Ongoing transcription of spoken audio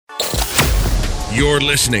You're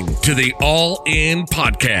listening to the All In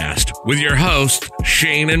Podcast with your hosts,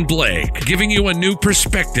 Shane and Blake, giving you a new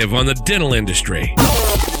perspective on the dental industry.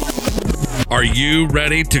 Are you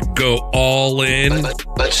ready to go all in?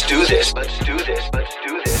 Let's do this.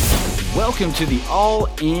 Welcome to the All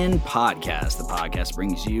In Podcast. The podcast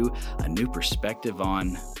brings you a new perspective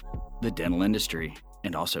on the dental industry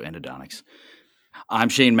and also endodontics. I'm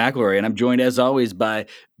Shane McElroy, and I'm joined as always by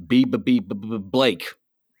Blake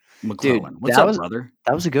McClellan. What's up, brother?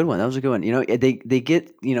 That was a good one. You know, they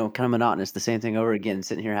get, kind of monotonous, the same thing over again,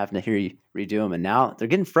 sitting here having to hear you redo them. And now they're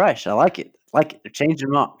getting fresh. I like it. They're changing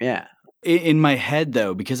them up. Yeah. In my head,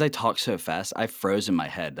 though, because I talk so fast, I froze in my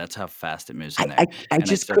head. That's how fast it moves in there. I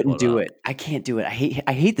just couldn't do it. I can't do it.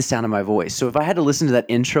 I hate the sound of my voice. So if I had to listen to that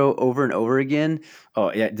intro over and over again,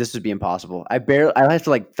 oh yeah, this would be impossible. I have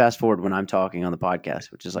to fast forward when I'm talking on the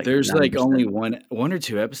podcast, which is there's 90%. Only one or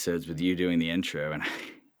two episodes with you doing the intro, and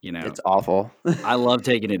it's awful. I love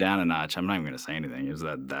taking it down a notch. I'm not even going to say anything. Is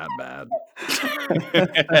that bad?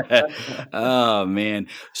 Oh man.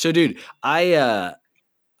 So dude,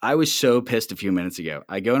 I was so pissed a few minutes ago.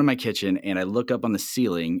 I go into my kitchen and I look up on the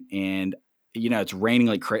ceiling and, it's raining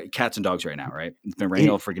like cats and dogs right now, right? It's been raining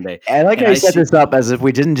all freaking day. I like how you set this up as if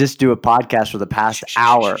we didn't just do a podcast for the past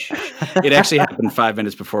hour. It actually happened 5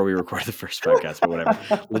 minutes before we recorded the first podcast, but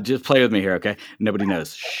whatever. Just play with me here, okay? Nobody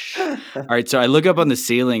knows. All right, so I look up on the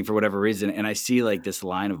ceiling for whatever reason and I see this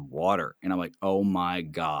line of water and I'm like, oh my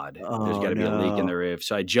God, there's got to be a leak in the roof.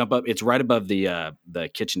 So I jump up. It's right above the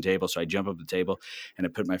kitchen table. So I jump up the table and I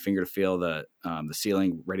put my finger to feel the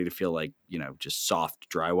ceiling, ready to feel just soft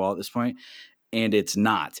drywall at this point. And it's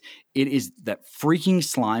not. It is that freaking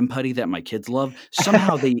slime putty that my kids love.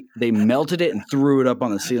 Somehow they melted it and threw it up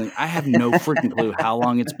on the ceiling. I have no freaking clue how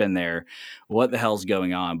long it's been there, what the hell's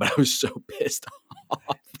going on, but I was so pissed off.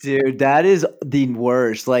 Dude, that is the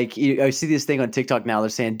worst. I see this thing on TikTok now. They're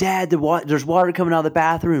saying, Dad, there's water coming out of the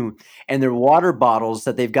bathroom. And they're water bottles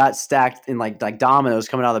that they've got stacked in like dominoes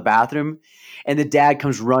coming out of the bathroom. And the dad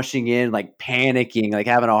comes rushing in, panicking,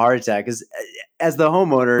 having a heart attack. Because as the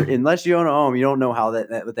homeowner, unless you own a home, you don't know how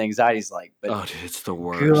that with anxiety is like. But oh, dude, it's the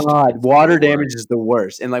worst. God, water damage is the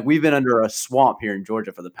worst. And we've been under a swamp here in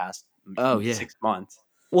Georgia for the past 6 months.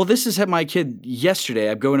 Well, this has hit my kid yesterday.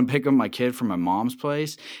 I'm going to pick up my kid from my mom's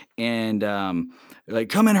place, and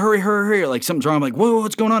come in, hurry. Something's wrong. I'm like, whoa,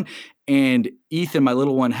 what's going on? And Ethan, my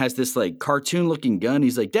little one, has this cartoon-looking gun.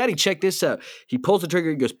 He's like, Daddy, check this out. He pulls the trigger,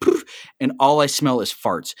 he goes, poof, and all I smell is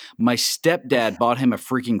farts. My stepdad bought him a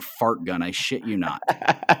freaking fart gun. I shit you not.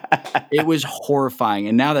 It was horrifying,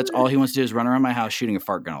 and now that's all he wants to do is run around my house shooting a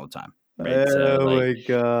fart gun all the time. Right? My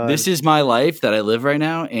God. This is my life that I live right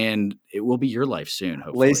now, and it will be your life soon,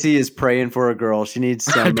 hopefully. Lacey is praying for a girl. She needs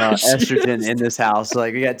some estrogen in this house.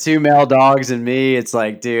 We got 2 male dogs and me. It's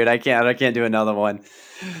dude, I can't do another one.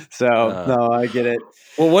 So, no, I get it.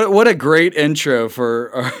 Well, what a great intro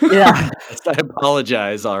for yeah. I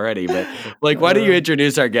apologize already, but why don't you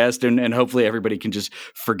introduce our guest and hopefully everybody can just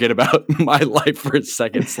forget about my life for a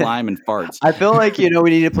second, slime and farts. I feel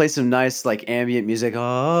we need to play some nice ambient music.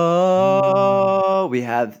 Oh, we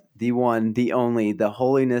have the one, the only, the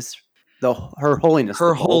Holiness. Her Holiness.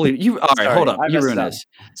 All right, hold up. You ruined this.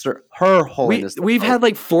 Sir, Her Holiness. We've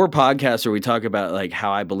had 4 podcasts where we talk about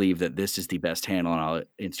how I believe that this is the best handle on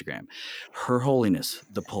Instagram. Her Holiness,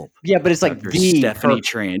 the Pulp. Yeah, but it's Dr. Stephanie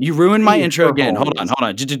Tran. You ruined my intro again. Hold on.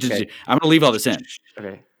 Okay. I'm going to leave all this in.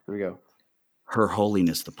 Okay, here we go. Her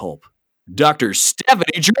Holiness, the Pulp. Dr.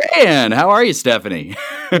 Stephanie Tran. How are you, Stephanie?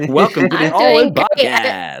 Welcome to the All In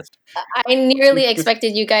Podcast. I nearly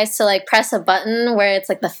expected you guys to press a button where it's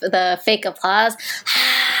the fake applause.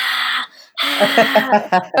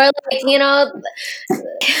 Or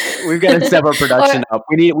we've got to step our production up.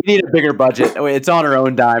 We need a bigger budget. It's on our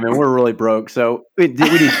own dime, and we're really broke. So we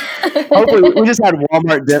need. Hopefully, we just had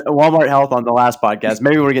Walmart Health on the last podcast.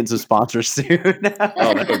 Maybe we're getting some sponsors soon.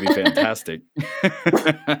 Oh, that would be fantastic.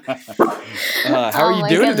 How are you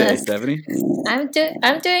doing today, Stephanie? I'm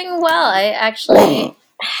doing well. I actually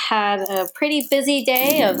had a pretty busy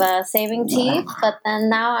day of saving teeth, but then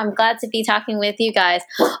now I'm glad to be talking with you guys.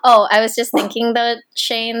 Oh, I was just thinking though,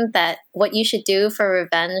 Shane, that what you should do for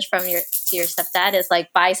revenge from your stepdad is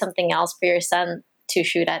buy something else for your son to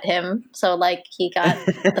shoot at him. So he got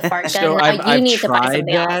the fart gun. So now you need to buy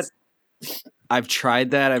something else. I've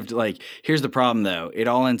tried that. Here's the problem though. It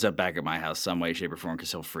all ends up back at my house some way, shape, or form because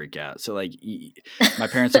he'll freak out. So my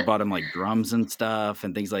parents have bought him drums and stuff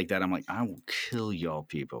and things like that. I'm I will kill y'all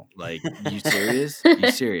people. You serious?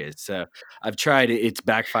 You serious? So I've tried it. It's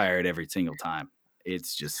backfired every single time.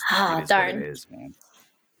 It's just it is darn. what it is, man.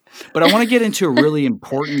 But I want to get into a really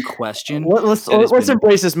important question. Let's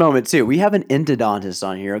embrace this moment too. We have an endodontist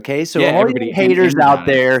on here, okay? So Yeah, all everybody, you haters an out endodontist.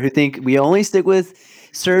 there who think we only stick with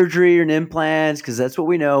surgery and implants because that's what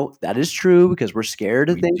we know, that is true because we're scared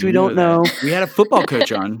of things we don't know. We had a football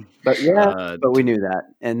coach on. But but we knew that.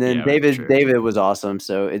 And then Yeah, that's true. David was awesome,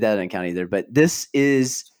 so that doesn't count either. But this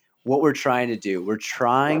is what we're trying to do. We're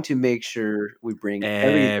trying to make sure we bring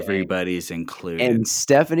everybody's included. And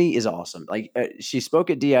Stephanie is awesome. Like she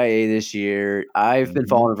spoke at DIA this year. I've been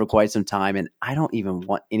following her for quite some time, and I don't even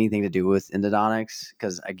want anything to do with endodontics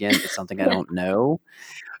because, again, it's something I don't know.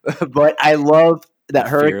 But I love that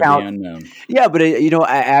her account. Yeah, but I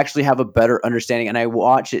actually have a better understanding, and I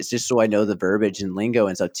watch it just so I know the verbiage and lingo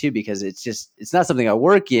and stuff too, because it's not something I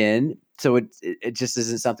work in, so it just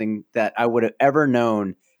isn't something that I would have ever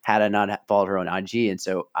known had I not followed her on IG. And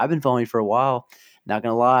so I've been following for a while. Not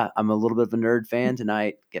gonna lie, I'm a little bit of a nerd fan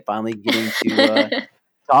tonight. Finally getting to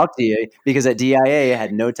talk to you because at DIA I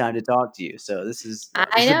had no time to talk to you. So this is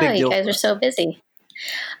I know you guys are so busy.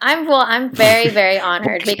 I'm very, very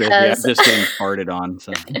honored because I'm just getting farted on.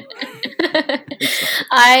 So.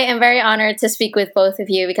 I am very honored to speak with both of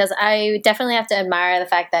you because I definitely have to admire the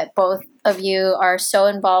fact that both of you are so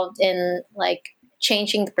involved in like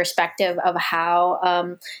changing the perspective of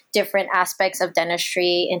how different aspects of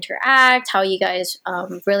dentistry interact, how you guys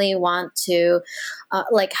really want to,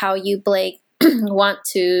 like how you, Blake, want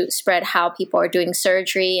to spread how people are doing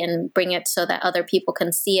surgery and bring it so that other people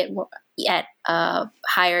can see it at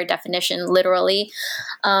higher definition, literally,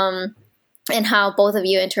 and how both of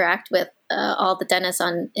you interact with all the dentists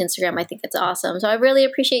on Instagram. I think it's awesome. So I really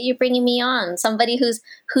appreciate you bringing me on. Somebody who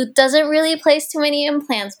doesn't really place too many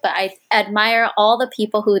implants, but I admire all the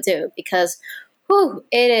people who do because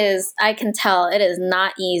I can tell it is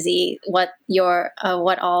not easy what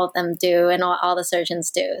all of them do and all the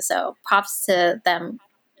surgeons do. So props to them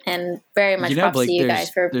and very much props Blake, to you guys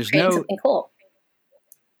for creating something cool.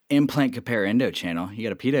 Implant Compare Endo channel. You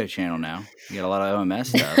got a pedo channel now. You got a lot of OMS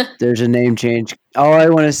stuff. There's a name change. All I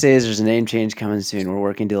want to say is there's a name change coming soon. We're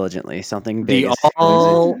working diligently. Something big. The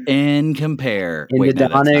All In Compare.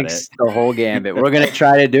 Endodontics, the whole gambit. We're going to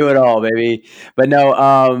try to do it all, baby. But no,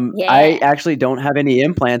 I actually don't have any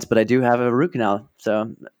implants, but I do have a root canal.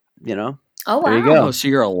 So, Oh, wow. There you go. Oh, so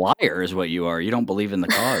you're a liar is what you are. You don't believe in the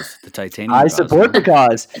cause, the titanium I cause. support the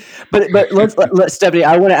cause. But let's Stephanie,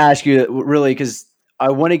 I want to ask you really because I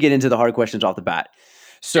want to get into the hard questions off the bat.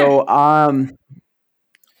 So,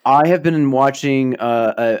 I have been watching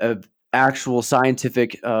a actual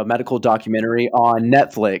scientific medical documentary on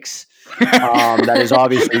Netflix that is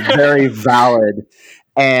obviously very valid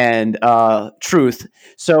and truth.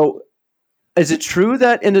 So, is it true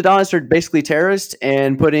that endodontists are basically terrorists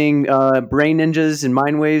and putting brain ninjas and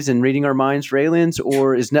mind waves and reading our minds for aliens,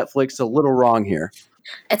 or is Netflix a little wrong here?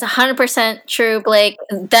 It's 100% true, Blake.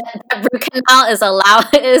 That root canal is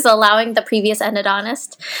allowing the previous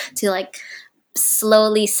endodontist to like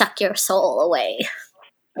slowly suck your soul away.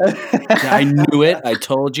 I knew it. I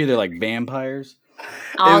told you they're like vampires.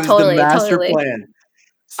 Oh, it was totally, the master totally. plan.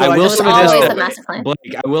 So I will say always this, the master plan.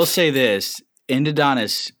 Blake, I will say this.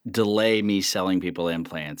 Endodontists delay me selling people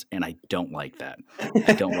implants, and I don't like that.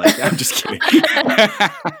 I don't like that. I'm just kidding.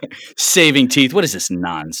 Saving teeth. What is this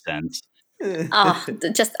nonsense? Oh,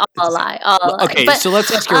 just all a lie. Okay, but, so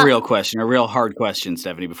let's ask a real question, a real hard question,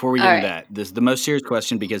 Stephanie, before we get into right. that. This is the most serious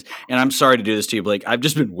question because, and I'm sorry to do this to you, Blake. I've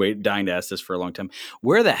just been dying to ask this for a long time.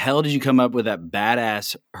 Where the hell did you come up with that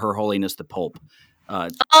badass Her Holiness the Pulp?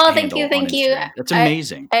 Thank you. That's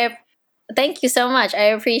amazing. Thank you so much. I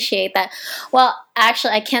appreciate that. Well,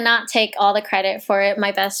 actually, I cannot take all the credit for it.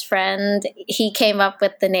 My best friend, he came up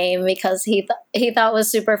with the name because he thought it was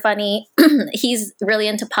super funny. He's really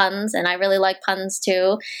into puns, and I really like puns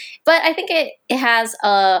too. But I think it has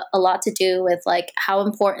a lot to do with like how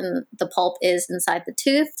important the pulp is inside the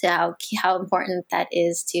tooth, to how important that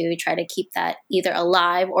is to try to keep that either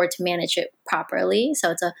alive or to manage it properly. So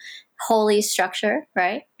it's a holy structure,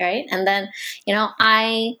 right? And then,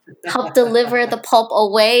 I help deliver the pulp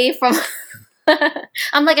away from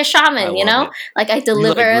I'm like a shaman, like I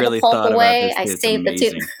deliver really the pulp away, I save the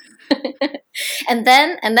tooth. and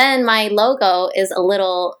then my logo is a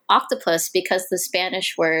little octopus because the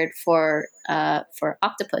Spanish word for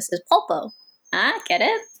octopus is pulpo. Get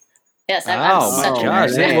it? Yes, oh my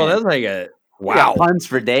gosh. Man. Well, that's like a wow. We got puns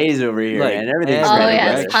for days over here, like, and everything's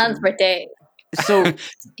puns for days. So, do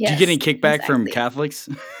you get any kickback from Catholics?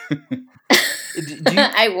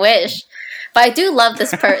 I wish, but I do love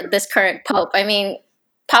this current pope. I mean,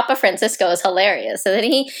 Papa Francisco is hilarious. So then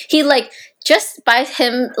he like just by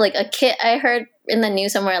him, like a kid, I heard in the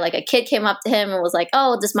news somewhere, like a kid came up to him and was like,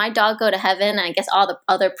 "Oh, does my dog go to heaven?" And I guess all the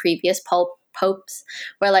other previous popes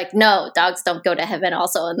were like, "No, dogs don't go to heaven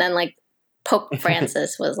also." And then like Pope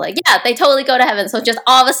Francis was like, "Yeah, they totally go to heaven." So just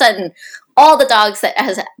all of a sudden, all the dogs that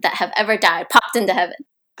have ever died popped into heaven.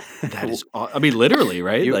 That is, I mean, literally,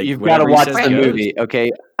 right? You've got to whatever he watch says the goes. movie,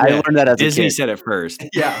 okay? I learned that as Disney a kid. said it first.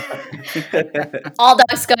 Yeah. All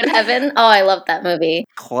dogs go to heaven. Oh, I love that movie.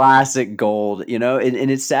 Classic gold,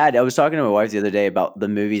 and it's sad. I was talking to my wife the other day about the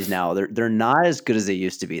movies now. They're not as good as they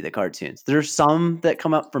used to be, the cartoons. There's some that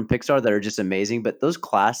come up from Pixar that are just amazing, but those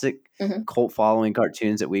classic cult following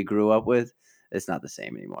cartoons that we grew up with, it's not the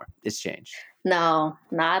same anymore. It's changed. No,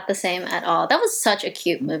 not the same at all. That was such a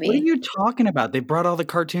cute movie. What are you talking about? They brought all the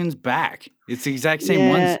cartoons back. It's the exact same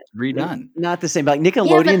ones redone. Not the same. But like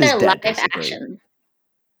Nickelodeon but they're is dead, live basically. action.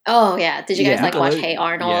 Oh yeah, did you guys like watch Hey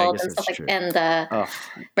Arnold guess and stuff that's like true. and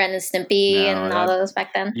Ren and Stimpy and all those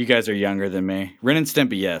back then? You guys are younger than me. Ren and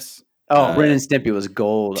Stimpy, yes. Oh, Ren and Stimpy was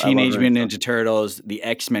gold. Teenage Mutant Ninja Turtles, the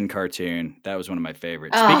X-Men cartoon. That was one of my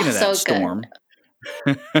favorites. Oh, Speaking of that, so Storm.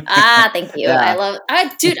 Thank you. Yeah.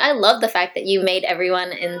 I love the fact that you made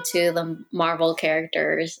everyone into the Marvel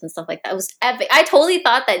characters and stuff like that. It was epic. I totally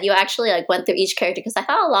thought that you actually like went through each character because I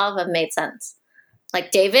thought a lot of them made sense.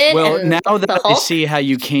 Like David. Well, and now that the I Hulk. see how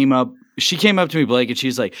you came up, she came up to me, Blake, and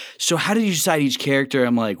she's like, "So how did you decide each character?"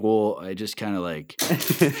 I'm like, "Well, I just kind of like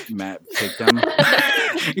Matt picked them."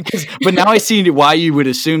 But now I see why you would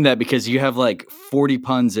assume that, because you have like 40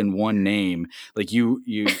 puns in one name. Like you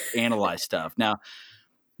analyze stuff. Now,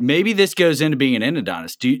 maybe this goes into being an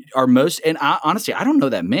endodontist. Honestly, I don't know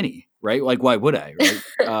that many, right? Like, why would I,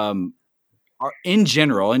 right? In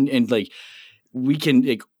general, and like, we can,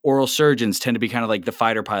 like, oral surgeons tend to be kind of like the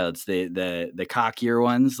fighter pilots, the cockier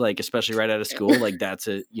ones, like, especially right out of school. Like, that's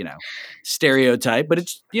a, stereotype, but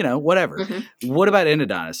it's, whatever. Mm-hmm. What about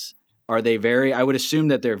endodontists? Are they I would assume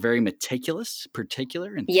that they're very meticulous,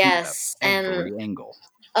 particular, and yes, think about every and angle.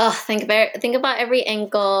 Oh, think about every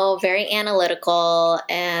angle, very analytical,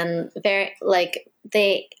 and very like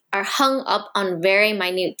they are hung up on very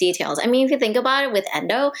minute details. I mean, if you think about it with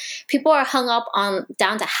endo, people are hung up on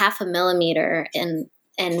down to 0.5 millimeter and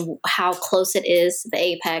how close it is to the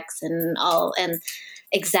apex and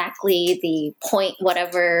exactly the point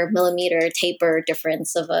whatever millimeter taper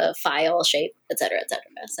difference of a file shape, et cetera, et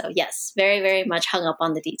cetera. So yes, very, very much hung up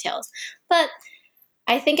on the details. But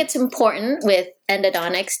I think it's important with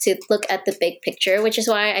endodontics to look at the big picture, which is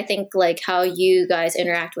why I think like how you guys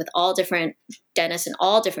interact with all different dentists in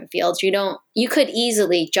all different fields. You could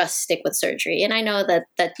easily just stick with surgery. And I know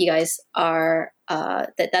that you guys are,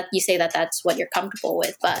 that you say that that's what you're comfortable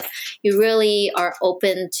with, but you really are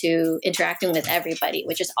open to interacting with everybody,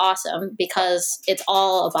 which is awesome because it's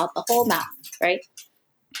all about the whole mouth, right?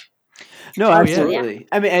 No, absolutely. Yeah.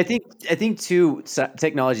 I mean, I think too,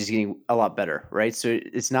 technology is getting a lot better, right? So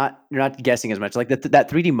you're not guessing as much. Like that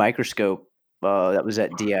 3D microscope that was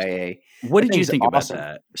at DIA. What did you think about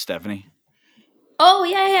that, Stephanie? Oh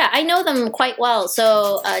yeah, I know them quite well.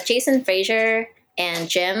 So Jason Frazier and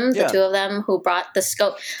Jim, the two of them who brought the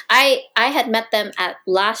scope. I had met them at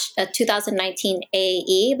last 2019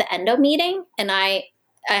 AAE, the endo meeting, and I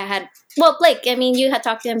had, well, Blake, I mean, you had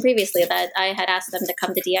talked to him previously that I had asked them to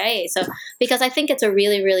come to DIA. So, because I think it's a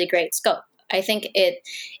really, really great scope. I think it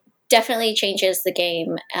definitely changes the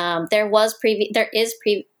game. There is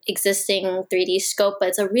pre-existing 3D scope, but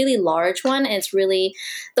it's a really large one. And it's really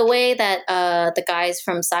the way that the guys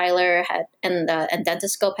from Siler and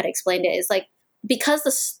Dentoscope had explained it is like, because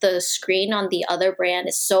the screen on the other brand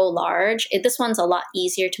is so large, this one's a lot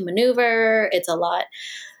easier to maneuver. It's a lot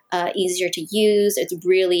easier to use. It's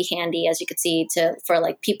really handy, as you could see, for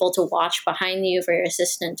like people to watch behind you, for your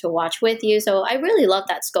assistant to watch with you. So I really love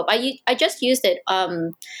that scope. I just used it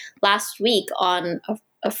last week on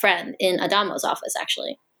a friend in Adamo's office,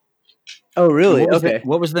 actually. Oh, really?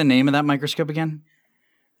 What was the name of that microscope again?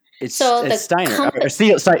 It's Steiner or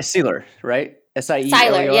Sealer, right?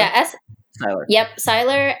 Siler, yeah. Siler. Yep,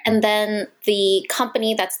 Siler, and then the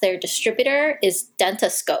company that's their distributor is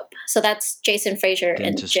Dentoscope. So that's Jason Frazier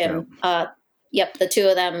and Jim. Yep, the two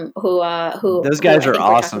of them who those guys are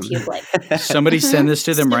awesome. Somebody send this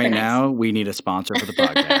to them right now. We need a sponsor for the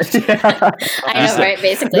podcast. I know, right?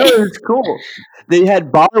 Basically, no, it's cool. They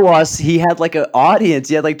had Balawas. He had like an audience.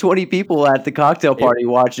 He had like 20 people at the cocktail party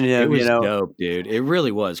watching him. It was dope, dude. It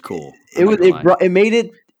really was cool. It made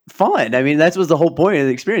it fun. I mean, that was the whole point of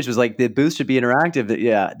the experience, was like the booth should be interactive.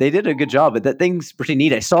 Yeah, they did a good job, but that thing's pretty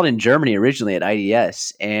neat. I saw it in Germany originally at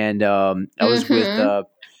IDS, and I was with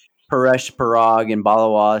Paresh Parag and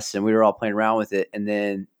Balawas, and we were all playing around with it. And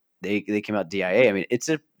then they came out DIA. I mean,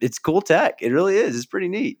 it's cool tech. It really is. It's pretty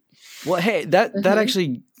neat. Well, hey, that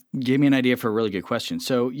actually gave me an idea for a really good question.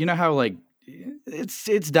 So you know how like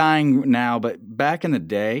it's dying now, but back in the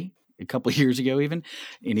day, a couple of years ago even,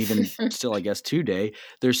 and even still, I guess, today,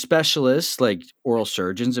 there's specialists like oral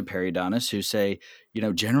surgeons and periodontists who say, you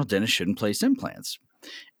know, general dentists shouldn't place implants,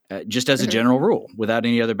 just as a general rule, without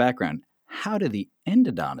any other background. How do the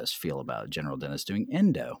endodontists feel about general dentists doing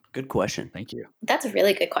endo? Good question. Thank you. That's a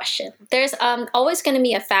really good question. There's always going to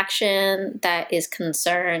be a faction that is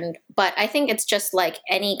concerned, but I think it's just like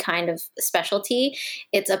any kind of specialty.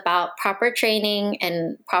 It's about proper training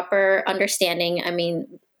and proper understanding. I mean,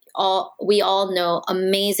 we all know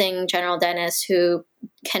amazing general dentists who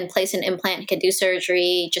can place an implant, can do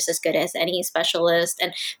surgery just as good as any specialist,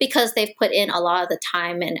 and because they've put in a lot of the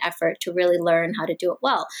time and effort to really learn how to do it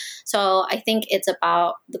well. So I think it's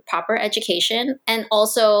about the proper education, and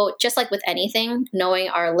also just like with anything, knowing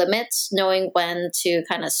our limits, knowing when to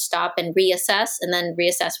kind of stop and reassess, and then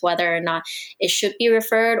reassess whether or not it should be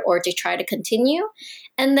referred or to try to continue.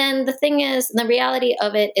 And then the thing is, the reality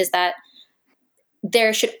of it is that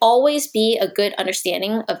there should always be a good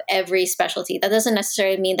understanding of every specialty. That doesn't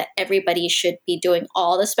necessarily mean that everybody should be doing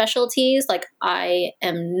all the specialties. Like, I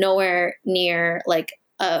am nowhere near like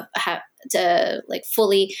to like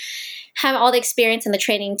fully have all the experience and the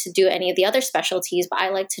training to do any of the other specialties, but I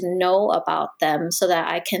like to know about them so that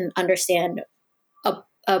I can understand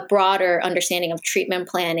a broader understanding of treatment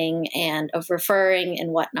planning and of referring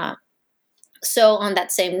and whatnot. So on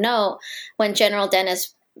that same note, when general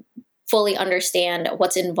dentists fully understand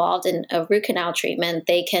what's involved in a root canal treatment,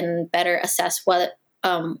 they can better assess what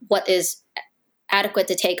is adequate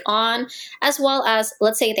to take on, as well as,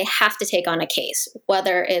 let's say they have to take on a case,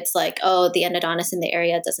 whether it's like, oh, the endodontist in the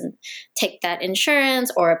area doesn't take that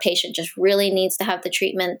insurance, or a patient just really needs to have the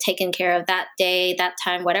treatment taken care of that day, that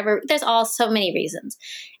time, whatever. There's all so many reasons.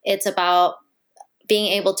 It's about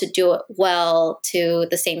being able to do it well to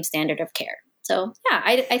the same standard of care. So yeah,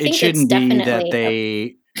 I think it shouldn't it's definitely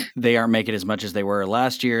be that they aren't making as much as they were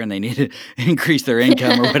last year and they need to increase their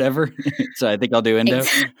income or whatever. So I think I'll do endo.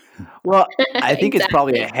 Well, I think it's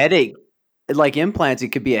probably a Exactly. headache. Like implants, it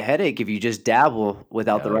could be a headache if you just dabble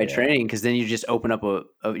without the Oh, right yeah. training, because then you just open up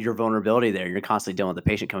your vulnerability there. You're constantly dealing with the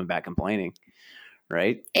patient coming back complaining,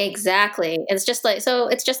 right? Exactly. It's just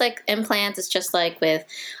like implants. It's just like with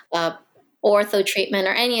ortho treatment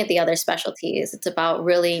or any of the other specialties. It's about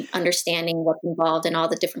really understanding what's involved and all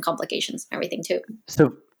the different complications and everything too.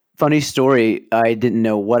 So, funny story. I didn't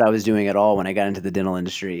know what I was doing at all when I got into the dental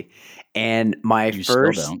industry, and my You still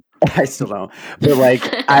first. don't. I still don't. But like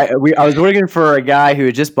I was working for a guy who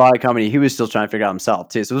had just bought a company. He was still trying to figure out himself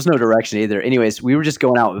too. So there was no direction either. Anyways, we were just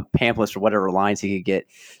going out with pamphlets for whatever lines he could get.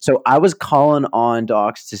 So I was calling on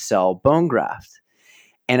docs to sell bone graft.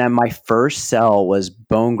 And my first sell was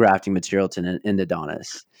bone grafting material to an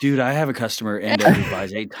endodontist. Dude, I have a customer endo who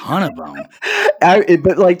buys a ton of bone.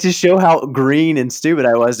 But like, to show how green and stupid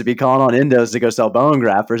I was to be calling on endos to go sell bone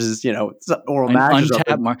graft versus, oral An max.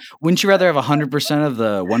 untapped wouldn't you rather have 100% of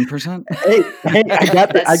the 1%? Hey, I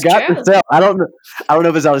got That's the true. sell. I don't know if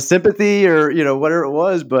it was out of sympathy or whatever it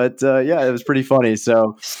was, but yeah, it was pretty funny.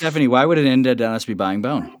 So Stephanie, why would an endodontist be buying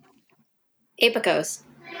bone? Apicos.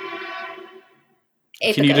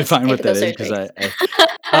 Can you define what that is?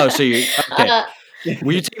 Because so you okay.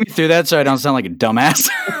 Will you take me through that so I don't sound like a dumbass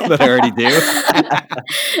that I already do?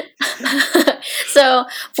 So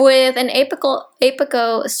with an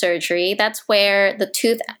apico surgery, that's where the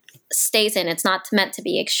tooth stays in. It's not meant to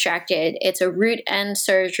be extracted. It's a root end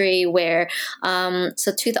surgery where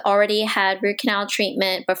so tooth already had root canal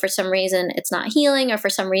treatment, but for some reason it's not healing, or for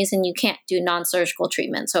some reason you can't do non-surgical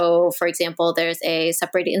treatment. So for example, there's a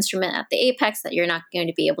separated instrument at the apex that you're not going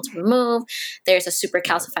to be able to remove. There's a super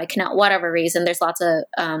calcified canal, whatever reason. There's lots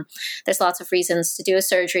of reasons to do a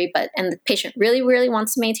surgery, and the patient really, really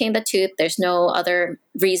wants to maintain the tooth. There's no other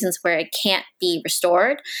reasons where it can't be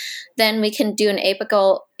restored. Then we can do an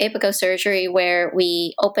apico surgery where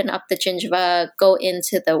we open up the gingiva, go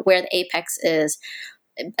into where the apex is,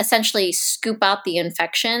 essentially scoop out the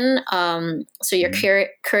infection. So you're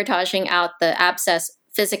curetaging out the abscess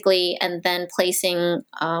physically, and then placing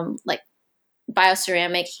like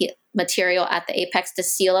bioceramic material at the apex to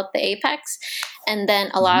seal up the apex. And then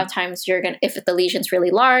a lot of times if the lesion's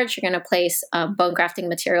really large, you're going to place bone grafting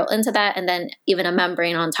material into that, and then even a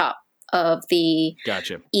membrane on top of the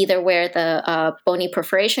Gotcha. either where the bony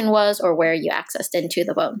perforation was or where you accessed into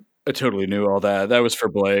the bone. I totally knew all that. That was for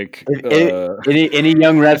Blake. Any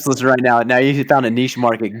young reps listening right now you found a niche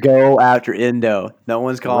market. Go after endo. No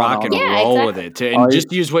one's calling rock and on them. roll with it. And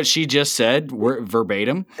just use what she just said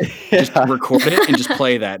verbatim. Just record it and just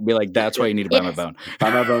play that. And be like, that's why you need to buy my bone.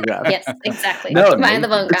 Buy my bone graft. Yes, exactly. No, Buy the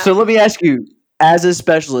bone graft. So let me ask you, as a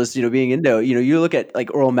specialist, being endo, you look at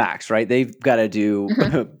like Oral Max, right? They've got to do,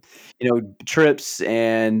 trips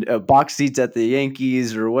and box seats at the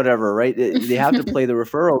Yankees or whatever, right? They have to play the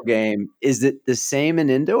referral game. Is it the same in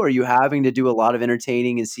endo? Are you having to do a lot of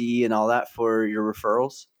entertaining and CE and all that for your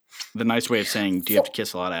referrals? The nice way of saying, do you have to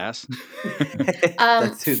kiss a lot of ass?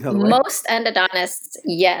 Most endodontists,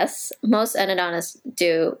 yes. Most endodontists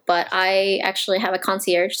do. But I actually have a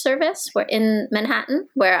concierge service in Manhattan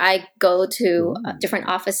where I go to different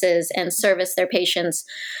offices and service their patients,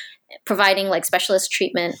 providing like specialist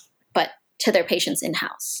treatment, but to their patients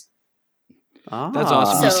in-house. That's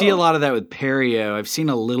awesome. You see a lot of that with perio. I've seen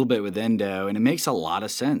a little bit with endo, and it makes a lot of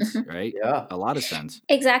sense, right? Yeah. A lot of sense.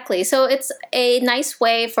 Exactly. So it's a nice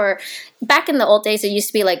way back in the old days, it used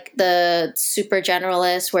to be like the super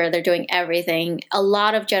generalists where they're doing everything. A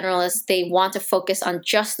lot of generalists, they want to focus on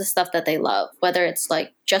just the stuff that they love, whether it's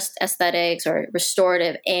like just aesthetics or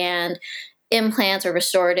restorative and implants or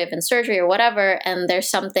restorative and surgery or whatever. And there's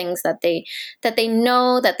some things that they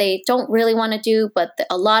know that they don't really want to do, but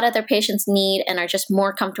a lot of their patients need and are just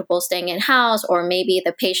more comfortable staying in house, or maybe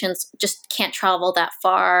the patients just can't travel that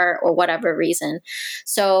far or whatever reason.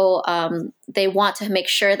 So they want to make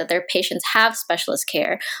sure that their patients have specialist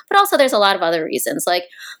care. But also there's a lot of other reasons. Like,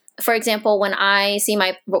 for example, when I see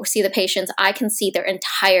the patients, I can see their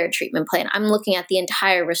entire treatment plan. I'm looking at the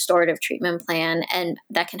entire restorative treatment plan, and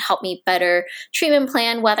that can help me better treatment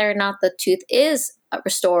plan whether or not the tooth is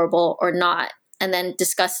restorable or not, and then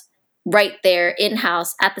discuss right there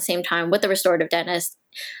in-house at the same time with the restorative dentist.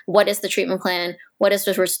 What is the treatment plan? What is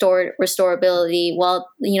the restorability? Well,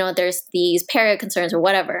 there's these perio concerns or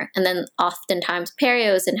whatever. And then oftentimes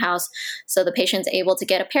perio is in-house, so the patient's able to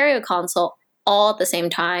get a perio consult all at the same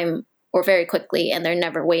time or very quickly, and they're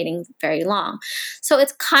never waiting very long. So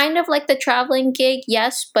it's kind of like the traveling gig,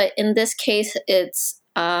 yes, but in this case, it's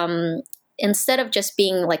instead of just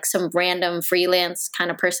being like some random freelance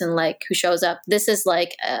kind of person like who shows up, this is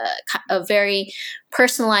like a very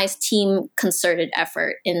personalized team concerted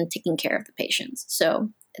effort in taking care of the patients.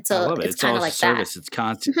 So it's kind of like service. that.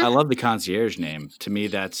 It's I love the concierge name. To me,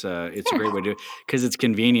 that's it's a great way to do it because it's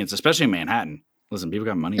convenience, especially in Manhattan. Listen, people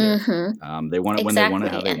got money there. They want it when they want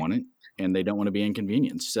it, how they want it, and they don't want to be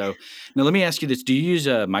inconvenienced. So now let me ask you this. Do you use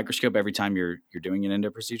a microscope every time you're doing an endo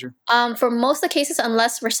procedure? For most of the cases,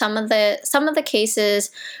 unless for some of the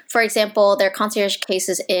cases, for example, there are concierge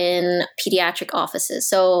cases in pediatric offices.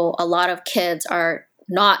 So a lot of kids are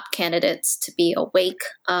not candidates to be awake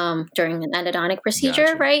during an endodontic procedure,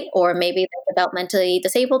 Gotcha. right? Or maybe they're developmentally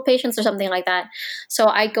disabled patients or something like that. So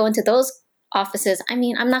I go into those offices. I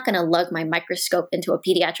mean, I'm not going to lug my microscope into a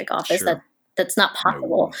pediatric office. Sure. That's not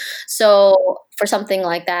possible. No. So for something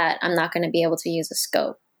like that, I'm not going to be able to use a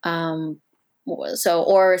scope.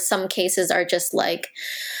 Or some cases are just like,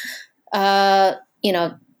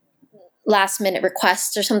 last minute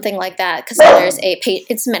requests or something like that. Because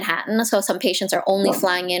it's Manhattan. So some patients are only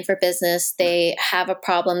flying in for business. They have a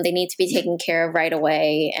problem. They need to be taken care of right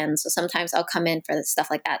away. And so sometimes I'll come in for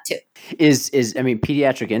stuff like that too.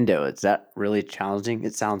 Pediatric endo, is that really challenging?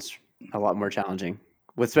 It sounds a lot more challenging,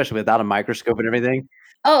 especially without a microscope and everything.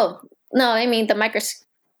 Oh, no, I mean, the microscope,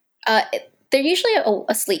 they're usually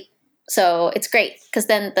asleep. So it's great because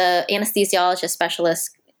then the anesthesiologist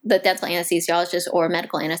specialist, the dental anesthesiologist or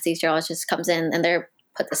medical anesthesiologist comes in and they're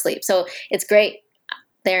put to sleep. So it's great.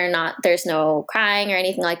 There's no crying or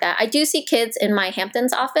anything like that. I do see kids in my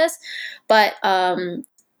Hamptons office, but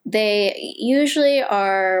they usually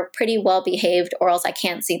are pretty well behaved, or else I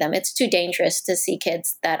can't see them. It's too dangerous to see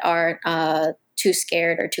kids that are too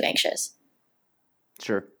scared or too anxious.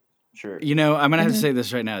 Sure. I'm going to have to say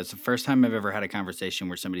this right now. It's the first time I've ever had a conversation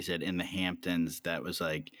where somebody said in the Hamptons that was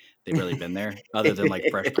like, they've really been there, other than like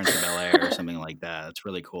Fresh Prince of Bel-Air or something like that. It's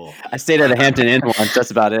really cool. I stayed at a Hampton Inn once. That's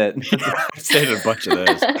about it. I stayed at a bunch of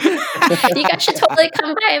those. You guys should totally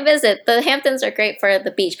come by and visit. The Hamptons are great for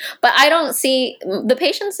the beach. But I don't see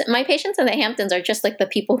my patients in the Hamptons are just like the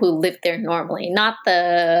people who live there normally, not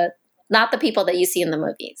the people that you see in the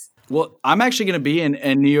movies. Well, I'm actually going to be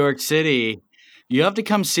in New York City. You have to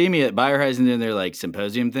come see me at Biohorizon in their like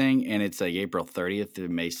symposium thing, and it's like April 30th to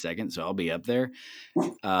May 2nd, so I'll be up there.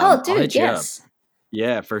 Dude, yes.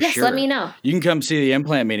 Yeah, for yes, sure. Let me know. You can come see the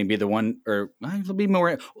implant meeting, be the one, or it'll be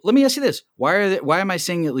more. Let me ask you this: why am I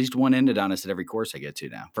seeing at least one endodontist at every course I get to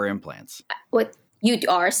now for implants? You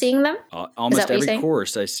are seeing them? Almost every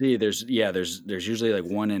course I see, there's usually like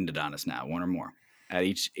one endodontist now, one or more at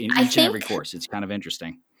each and every course. It's kind of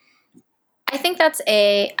interesting. I think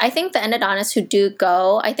I think the endodontists who do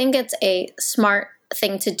go, I think it's a smart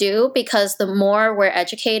thing to do because the more we're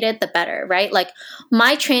educated, the better, right? Like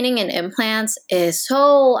my training in implants is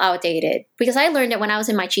so outdated because I learned it when I was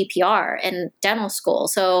in my GPR and dental school.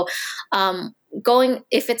 So, some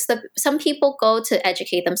people go to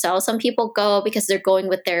educate themselves. Some people go because they're going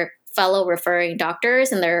with their fellow referring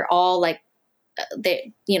doctors and they're all like,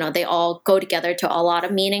 they all go together to a lot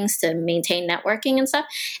of meetings to maintain networking and stuff.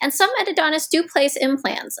 And some endodontists do place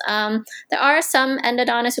implants. There are some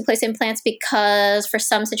endodontists who place implants because for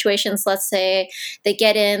some situations, let's say they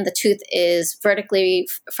get in, the tooth is vertically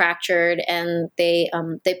fractured, and they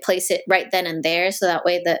place it right then and there, so that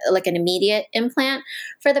way like an immediate implant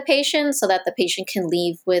for the patient, so that the patient can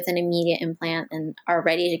leave with an immediate implant and are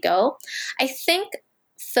ready to go. I think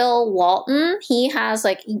Phil Walton, he has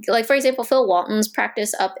like for example, Phil Walton's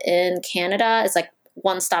practice up in Canada is like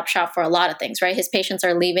one-stop shop for a lot of things, right? His patients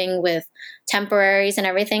are leaving with temporaries and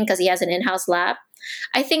everything because he has an in-house lab.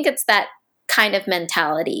 I think it's that kind of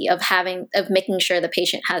mentality of making sure the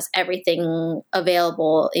patient has everything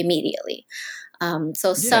available immediately. Some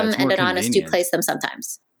endodontists do place them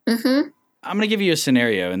sometimes. Mm-hmm. I'm going to give you a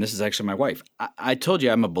scenario, and this is actually my wife. I told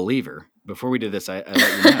you I'm a believer. Before we did this, I let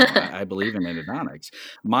you know I believe in endodontics.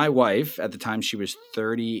 My wife, at the time she was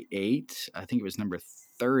 38, I think it was number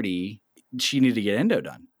 30, she needed to get endo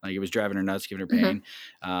done. Like it was driving her nuts, giving her pain.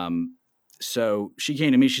 Mm-hmm. So she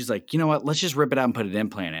came to me. She's like, you know what? Let's just rip it out and put an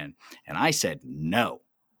implant in. And I said, no.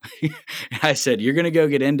 I said, you're going to go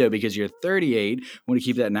get endo because you're 38. We want to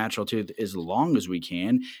keep that natural tooth as long as we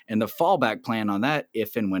can. And the fallback plan on that,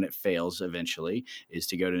 if and when it fails eventually, is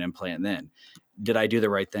to go to an implant then. Did I do the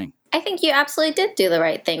right thing? I think you absolutely did do the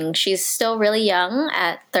right thing. She's still really young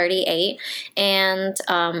at 38. And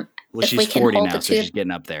she's 40 now, so she's getting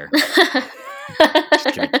up there.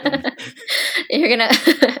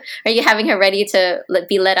 Are you having her ready to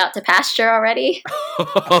be let out to pasture already?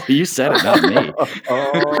 Oh, you said it, not me.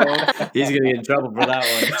 He's gonna get in trouble for that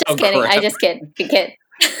one. Just kidding. Crap. I just kid. Good kid.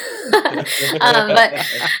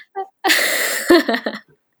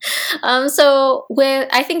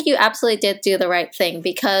 I think you absolutely did do the right thing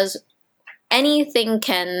because anything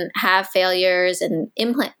can have failures and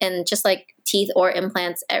just like teeth or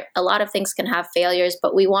implants, a lot of things can have failures,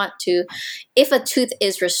 but we want to, if a tooth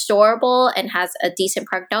is restorable and has a decent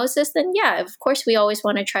prognosis, then yeah, of course we always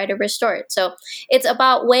want to try to restore it. So it's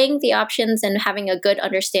about weighing the options and having a good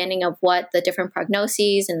understanding of what the different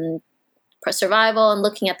prognoses and survival and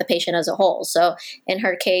looking at the patient as a whole. So in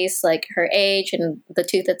her case, like her age and the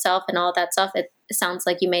tooth itself and all that stuff, it sounds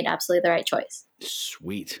like you made absolutely the right choice.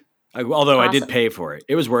 Sweet. Although awesome. I did pay for it.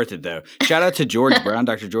 It was worth it, though. Shout out to George Brown,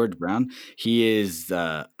 Dr. George Brown. He is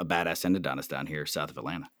a badass endodontist down here south of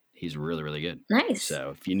Atlanta. He's really, really good. Nice.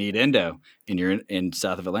 So if you need endo and you're in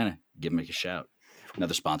south of Atlanta, give him a shout.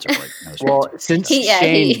 Another sponsor. Well, since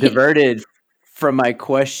Shane diverted from my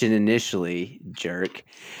question initially, jerk,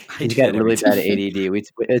 he's got really bad ADD.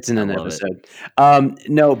 It's in an episode.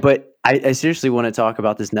 No, but I seriously want to talk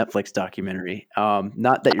about this Netflix documentary.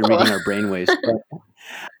 Not that you're reading our brainwaves, but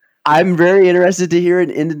I'm very interested to hear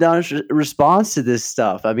an endodontist response to this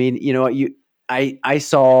stuff. I mean, you know what? I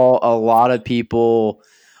saw a lot of people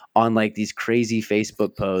on like these crazy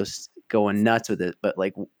Facebook posts going nuts with it, but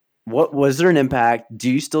like, what was there an impact?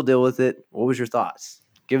 Do you still deal with it? What was your thoughts?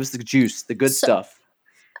 Give us the juice, the good stuff.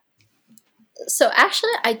 So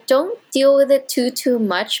actually, I don't deal with it too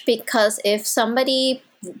much because if somebody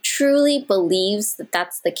truly believes that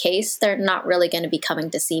that's the case, they're not really going to be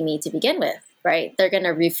coming to see me to begin with. Right? They're going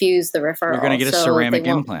to refuse the referral. You're going to get a ceramic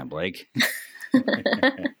implant, Blake.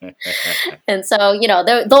 And so,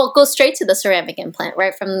 they'll go straight to the ceramic implant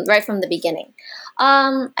right from the beginning.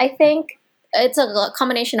 I think it's a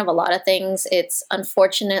combination of a lot of things. It's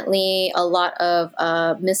unfortunately a lot of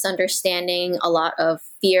misunderstanding, a lot of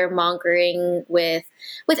fear mongering with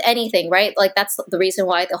anything, right? Like that's the reason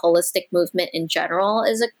why the holistic movement in general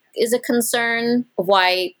is a concern.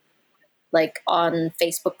 Why, like on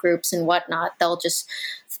Facebook groups and whatnot, they'll just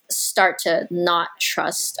start to not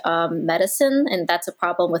trust medicine, and that's a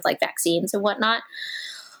problem with like vaccines and whatnot.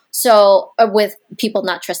 So with people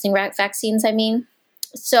not trusting vaccines, I mean.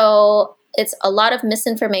 So it's a lot of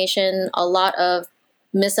misinformation, a lot of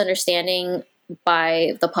misunderstanding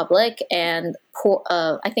by the public, and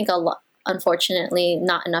I think unfortunately,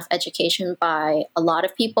 not enough education by a lot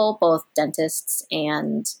of people, both dentists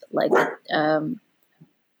and like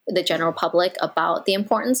the general public about the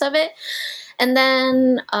importance of it. And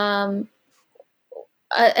then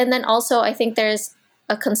and then also I think there's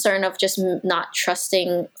a concern of just not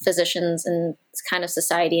trusting physicians and kind of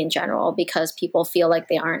society in general because people feel like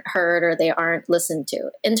they aren't heard or they aren't listened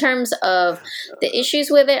to. In terms of the issues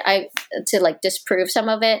with it, to like disprove some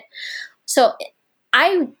of it. So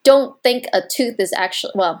I don't think a tooth is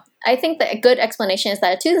actually, well, I think that a good explanation is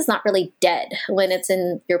that a tooth is not really dead when it's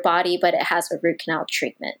in your body, but it has a root canal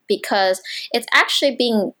treatment because it's actually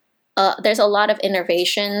being, there's a lot of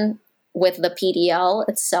innervation with the PDL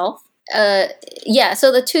itself. So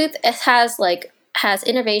the tooth has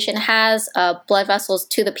innervation, has blood vessels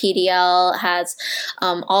to the PDL, has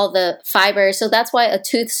all the fibers. So that's why a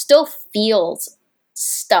tooth still feels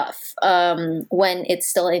stuff when it's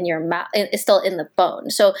still in your mouth, it's still in the bone.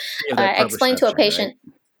 So I explained to a patient,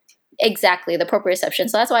 right? Exactly, the proprioception.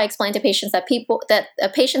 So that's why I explain to patients that a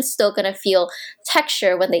patient's still going to feel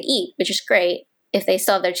texture when they eat, which is great if they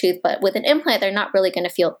still have their tooth, but with an implant, they're not really going to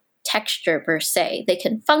feel texture per se. They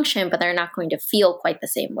can function, but they're not going to feel quite the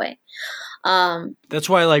same way. That's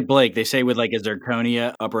why, like Blake, they say with like a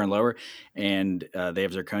zirconia, upper and lower, and they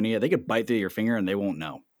have zirconia, they could bite through your finger and they won't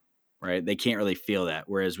know, right? They can't really feel that.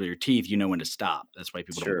 Whereas with your teeth, you know when to stop. That's why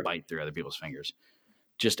people don't bite through other people's fingers.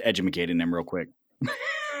 Just educating them real quick.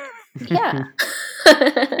 Yeah.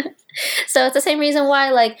 So it's the same reason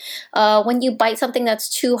why, like, when you bite something that's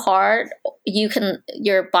too hard,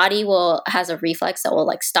 your body has a reflex that will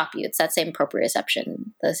like stop you. It's that same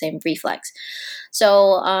proprioception, the same reflex.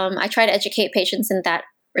 So I try to educate patients in that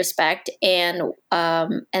respect, and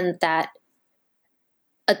that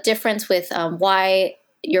a difference with why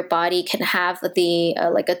your body can have the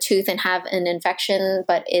like a tooth and have an infection,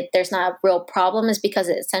 but there's not a real problem is because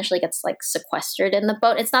it essentially gets like sequestered in the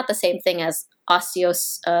bone. It's not the same thing as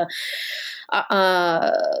infections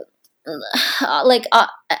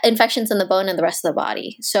in the bone and the rest of the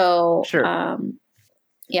body. So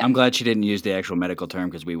yeah. I'm glad she didn't use the actual medical term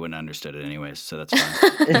because we wouldn't have understood it anyways. So that's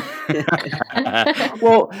fine.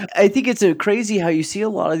 Well, I think it's crazy how you see a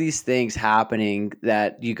lot of these things happening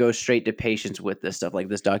that you go straight to patients with this stuff, like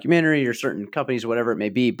this documentary or certain companies, whatever it may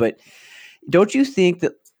be. But don't you think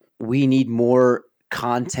that we need more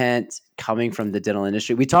content coming from the dental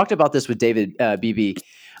industry? We talked about this with David Beebe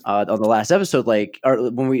on the last episode,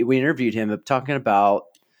 when we interviewed him, talking about,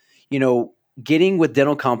 getting with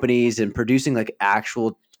dental companies and producing like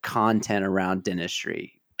actual content around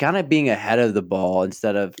dentistry, kind of being ahead of the ball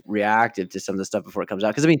instead of reactive to some of the stuff before it comes out.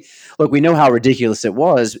 Because I mean, look, we know how ridiculous it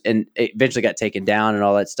was, and it eventually got taken down and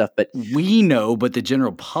all that stuff. But we know, but the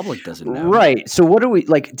general public doesn't know, right? So what do we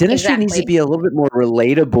like? Dentistry needs to be a little bit more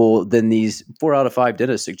relatable than these 4 out of 5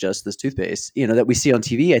 dentists suggest this toothpaste, that we see on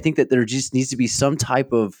TV. I think that there just needs to be some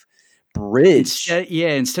type of bridge.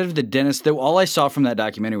 Instead of the dentist, though, all I saw from that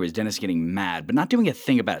documentary was dentists getting mad, but not doing a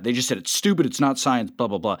thing about it. They just said it's stupid, it's not science, blah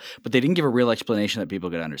blah blah. But they didn't give a real explanation that people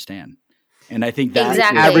could understand. And I think that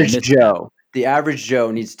the average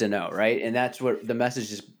Joe needs to know, right? And that's what the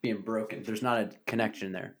message is being broken. There's not a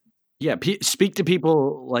connection there. Yeah, speak to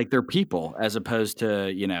people like they're people, as opposed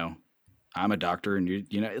to I'm a doctor and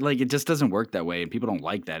like it just doesn't work that way, and people don't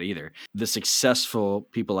like that either. The successful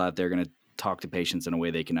people out there are going to talk to patients in a way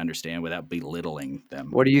they can understand without belittling them.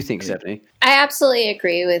 What do you think, Stephanie? I absolutely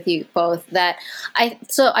agree with you both. I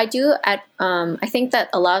think that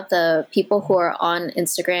a lot of the people who are on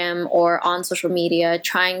Instagram or on social media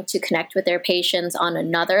trying to connect with their patients on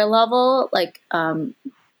another level, like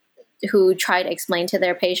who try to explain to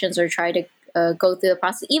their patients or try to go through the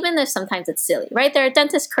process, even if sometimes it's silly, right? There are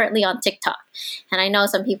dentists currently on TikTok, and I know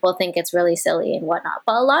some people think it's really silly and whatnot,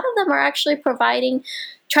 but a lot of them are actually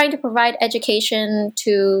trying to provide education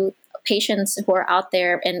to patients who are out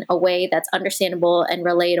there in a way that's understandable and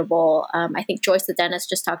relatable. I think Joyce the dentist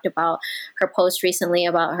just talked about her post recently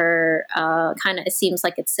about her it seems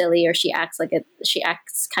like it's silly, or she acts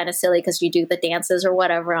kind of silly because you do the dances or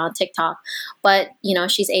whatever on TikTok, but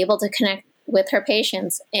she's able to connect with her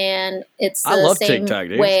patients, and it's I love same TikTok,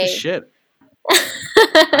 dude. way. It's the shit.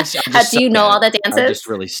 Do you know all the dances? I just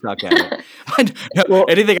really suck at it.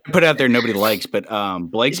 Anything I put out there, nobody likes. But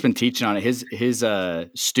Blake's been teaching on it. His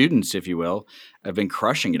students, if you will, have been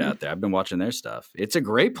crushing it out there. I've been watching their stuff. It's a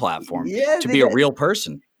great platform to be a real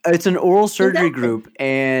person. It's an oral surgery group,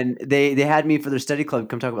 and they had me for their study club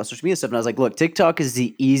come talk about social media stuff. And I was like, look, TikTok is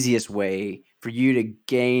the easiest way for you to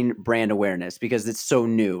gain brand awareness because it's so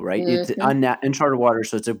new, right? Mm-hmm. It's uncharted water,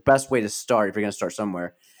 so it's the best way to start if you're going to start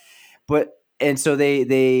somewhere. And so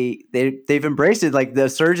they've embraced it. Like the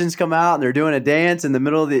surgeons come out and they're doing a dance in the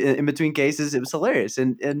middle of in between cases. It was hilarious,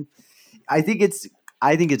 and I think it's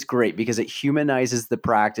great because it humanizes the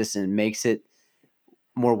practice and makes it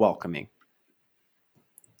more welcoming.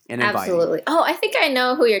 and inviting. Absolutely. Oh, I think I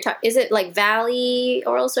know who you're talking. Is it like Valley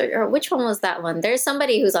Oral Surgery, or which one was that one? There's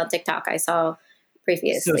somebody who's on TikTok I saw So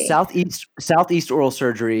previously. Southeast Oral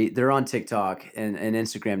Surgery, they're on TikTok and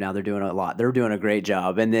Instagram now. They're doing a lot. They're doing a great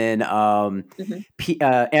job. And then Mhm.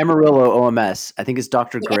 Amarillo OMS, I think it's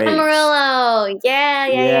Dr. Yeah, Graves. Amarillo. Yeah.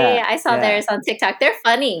 Yeah, I saw yeah. theirs on TikTok. They're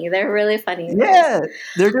funny. They're really funny. Yeah,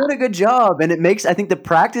 they're doing a good job, and it makes, I think, the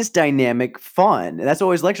practice dynamic fun. And that's what I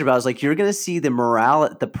always lecture about. Is like you're going to see the morale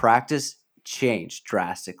at the practice change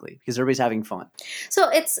drastically because everybody's having fun. So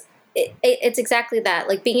it's exactly that,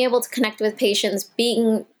 like being able to connect with patients,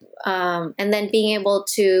 and then being able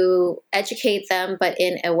to educate them, but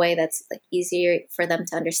in a way that's like easier for them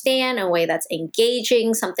to understand, a way that's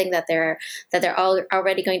engaging, something that they're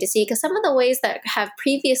already going to see. Because some of the ways that have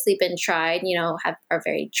previously been tried, are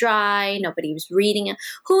very dry. Nobody was reading it.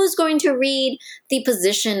 Who's going to read the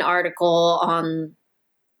position article on,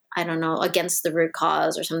 I don't know, against the root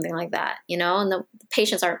cause or something like that, and the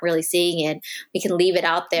patients aren't really seeing it. We can leave it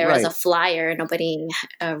out there as a flyer. Nobody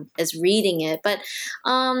is reading it, but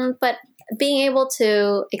being able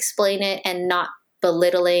to explain it and not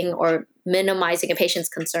belittling or minimizing a patient's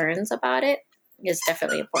concerns about it is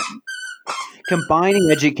definitely important.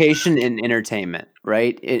 Combining education and entertainment,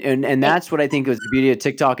 right? And that's what I think is the beauty of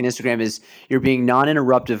TikTok and Instagram is you're being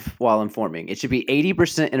non-interruptive while informing. It should be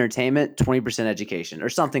 80% entertainment, 20% education, or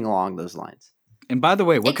something along those lines. And by the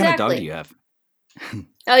way, what kind of dog do you have?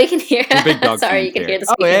 Oh, you can hear. You're a big dog Sorry, fan you can here. hear the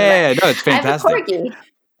Oh squeaking. yeah, no, it's I have a fantastic. corgi.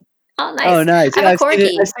 Oh, nice. Oh, nice. I Yeah, have a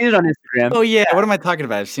corgi. I've seen it on Instagram. Oh yeah, what am I talking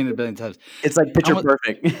about? I've seen it a billion times. It's like picture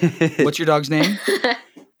perfect. What's your dog's name?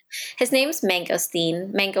 His name's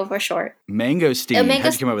Mangosteen. Mango for short. Mangosteen.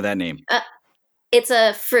 How'd you come up with that name? It's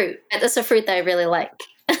a fruit. That's a fruit that I really like.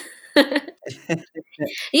 You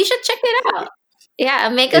should check it out. Yeah, a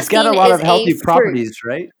mangosteen. It's got a lot of healthy fruit. properties,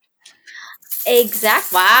 right?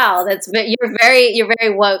 Exact. Wow, you're very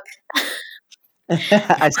woke.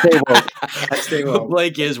 I stay woke.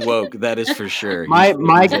 Blake is woke. That is for sure.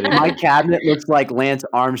 My cabinet looks like Lance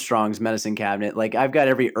Armstrong's medicine cabinet. Like I've got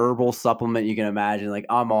every herbal supplement you can imagine. Like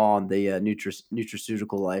I'm on the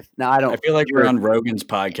nutraceutical life. Now I feel like we're on Rogan's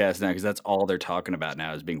podcast now because that's all they're talking about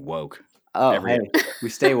now is being woke. Oh, hey, we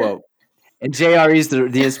stay woke. And JRE's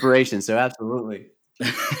the inspiration. So absolutely.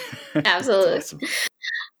 Absolutely. Awesome.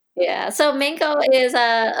 Yeah. So mango is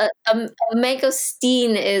a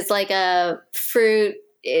mangosteen is like a fruit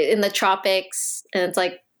in the tropics, and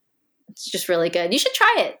it's just really good. You should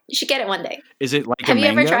try it. You should get it one day. Is it like Have a you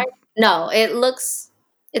mango? ever tried? No,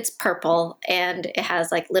 it's purple and it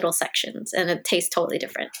has like little sections and it tastes totally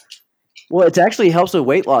different. Well, it actually helps with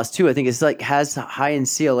weight loss too. I think it's like has high in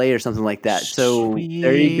CLA or something like that. So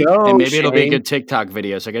there you go. And maybe it'll be a Shane. good TikTok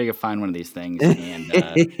video. So I gotta go find one of these things and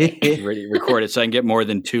record it so I can get more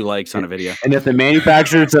than 2 likes on a video. And if the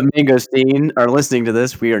manufacturers of mangosteen are listening to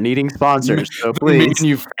this, we are needing sponsors. So please.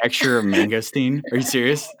 Manufacturer of mangosteen? Are you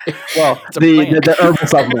serious? Well, the herbal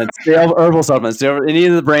supplements, herbal supplements. Any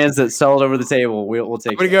of the brands that sell it over the table, we'll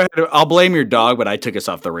take. I'm gonna go ahead. I'll blame your dog, but I took us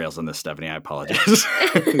off the rails on this, Stephanie. I apologize.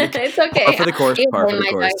 It's okay. Par for the course. Par for the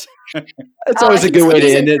course. That's always a good way to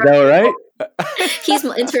end it, though, right? He's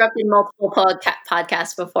interrupted multiple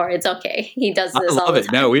podcasts before. It's okay. He does this all the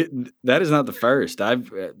time. No, that is not the first.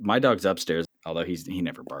 My dog's upstairs, although he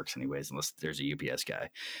never barks anyways, unless there's a UPS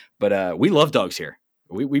guy. But we love dogs here.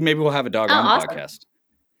 We maybe we'll have a dog on the podcast.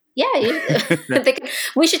 Yeah,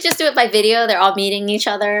 we should just do it by video. They're all meeting each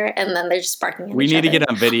other, and then they're just barking at We each need other. to get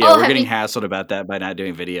on video. We're getting hassled about that by not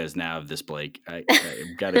doing videos now of this, Blake. I've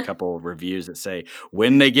got a couple of reviews that say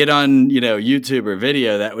when they get on, YouTube or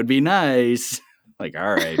video, that would be nice. Like,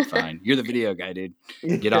 all right, fine. You're the video guy, dude.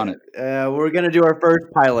 Get on it. We're gonna do our first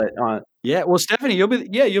pilot on. Yeah, well, Stephanie, you'll be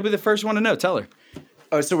the first one to know. Tell her.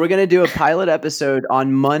 Oh, so we're going to do a pilot episode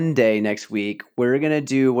on Monday next week. We're going to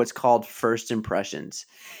do what's called first impressions.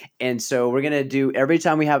 And so we're going to do every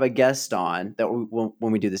time we have a guest on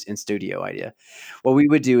when we do this in studio idea, what we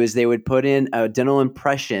would do is they would put in a dental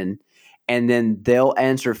impression and then they'll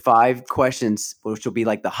answer 5 questions, which will be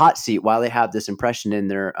like the hot seat while they have this impression in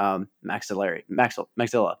their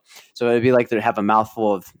maxilla. So it'd be like they have a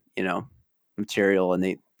mouthful of, material and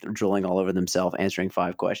they're drooling all over themselves answering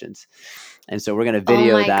 5 questions. And so we're going to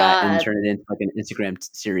video that and turn it into like an Instagram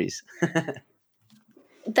series.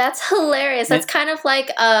 That's hilarious. That's kind of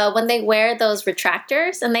like when they wear those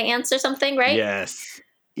retractors and they answer something, right? Yes.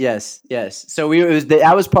 So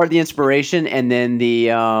that was part of the inspiration, and then the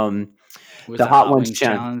hot ones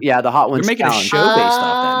challenge. Yeah, the hot ones. We're making a show based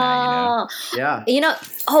off that now. Oh, Yeah.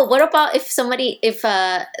 what about if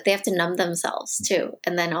they have to numb themselves too,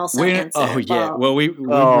 and then also answer? Oh yeah. Well, we're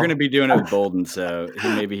going to be doing it with Bolden, so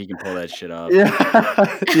maybe he can pull that shit off. Yeah.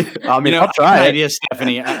 I mean, I'll try an it. idea,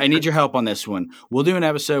 Stephanie. I need your help on this one. We'll do an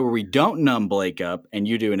episode where we don't numb Blake up, and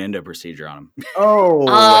you do an endo procedure on him. Oh,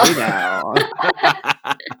 wait now.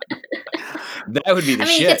 That would be the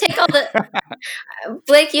shit. You could take all the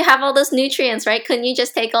Blake. You have all those nutrients, right? Couldn't you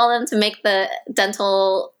just take all of them to make the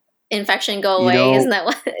dental infection go away? Isn't that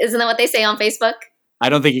what they say on Facebook? I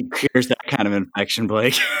don't think it cures that kind of infection,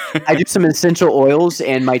 Blake. I do some essential oils,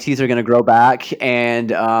 and my teeth are going to grow back.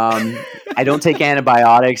 And I don't take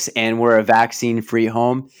antibiotics, and we're a vaccine-free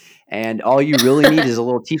home. And all you really need is a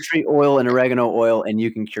little tea tree oil and oregano oil, and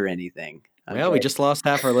you can cure anything. Okay? Well, we just lost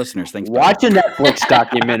half our listeners. Thanks. Watch a Netflix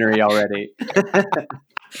documentary already.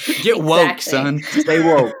 Get woke, son. Stay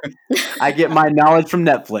woke. I get my knowledge from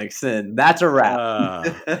Netflix, and that's a wrap.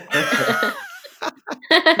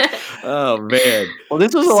 Oh man! Well,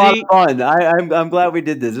 this was a lot of fun. I'm glad we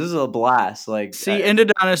did this. This is a blast.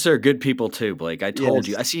 Endodontists are good people too, Blake. I told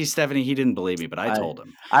you. I see Stephanie. He didn't believe me, but I told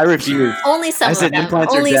him. I refused. Only some of them.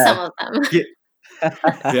 Only some of them.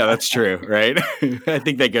 Yeah, that's true, right? I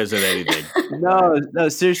think that goes with anything. No,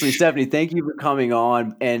 seriously, Stephanie, thank you for coming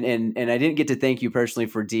on. And I didn't get to thank you personally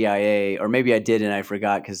for DIA, or maybe I did and I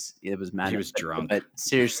forgot because it was mad. He was drunk. But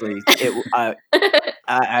seriously,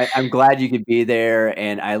 I'm glad you could be there,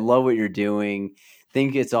 and I love what you're doing.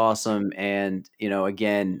 Think it's awesome, and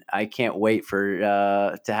again, I can't wait for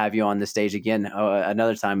to have you on the stage again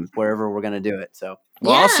another time, wherever we're going to do it. So.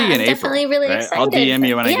 Well, I'll see you in April. Definitely really excited. I'll DM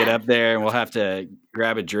you when I get up there, and we'll have to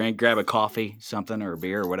grab a drink, grab a coffee, something, or a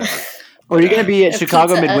beer, or whatever. Well, are you going to be at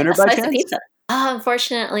Chicago Midwinter by chance? Pizza.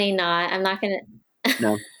 Unfortunately not. I'm not going to.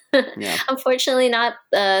 No. Yeah. Unfortunately not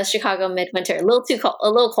Chicago Midwinter. A little too cold. A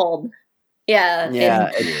little cold. Yeah. Yeah.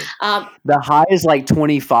 The high is like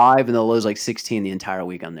 25 and the low is like 16 the entire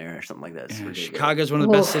week I'm there or something like that. Yeah, Chicago's one of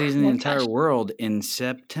the best cities in the entire world in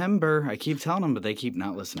September. I keep telling them, but they keep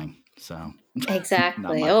not listening. So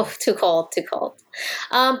exactly. Too cold.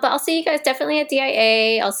 But I'll see you guys definitely at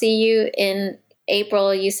DIA. I'll see you in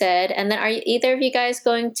April, you said. And then are either of you guys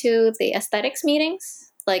going to the aesthetics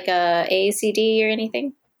meetings, like AACD or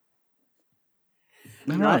anything?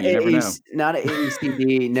 Not you never know. Not an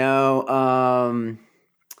AACD. No.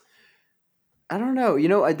 I don't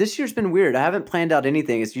know. This year's been weird. I haven't planned out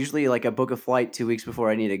anything. It's usually like a book a flight 2 weeks before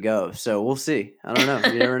I need to go. So we'll see. I don't know.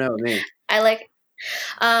 You never know with me.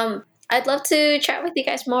 I'd love to chat with you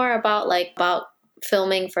guys more about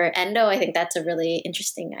filming for endo. I think that's a really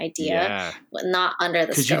interesting idea. Yeah. Not under the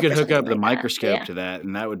because you could hook up the microscope to that,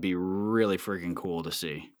 and that would be really freaking cool to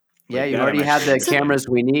see. Yeah, you already have the cameras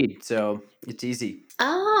we need, so it's easy.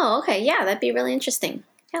 Oh, okay. Yeah, that'd be really interesting.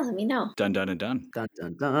 Yeah, let me know. Done, done, and done. Dun,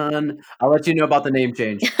 dun, dun. I'll let you know about the name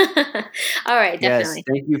change. All right, definitely. Yes,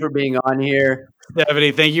 thank you for being on here.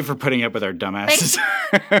 Stephanie, thank you for putting up with our dumbasses.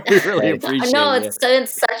 We really appreciate it. No, it's been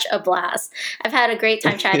such a blast. I've had a great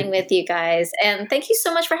time chatting with you guys. And thank you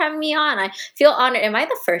so much for having me on. I feel honored. Am I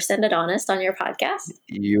the first endodontist on your podcast?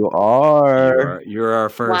 You are. You're our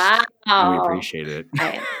first. Wow. And we appreciate it.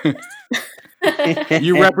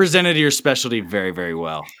 You represented your specialty very, very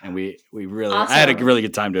well. And we really, awesome. I had a really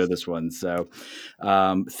good time doing this one. So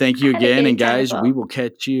thank you again. And guys, we will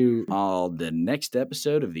catch you on the next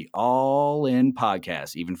episode of the All In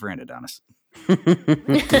Podcast, even for endodontists.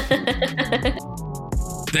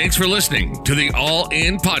 Thanks for listening to the All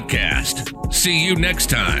In Podcast. See you next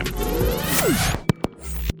time.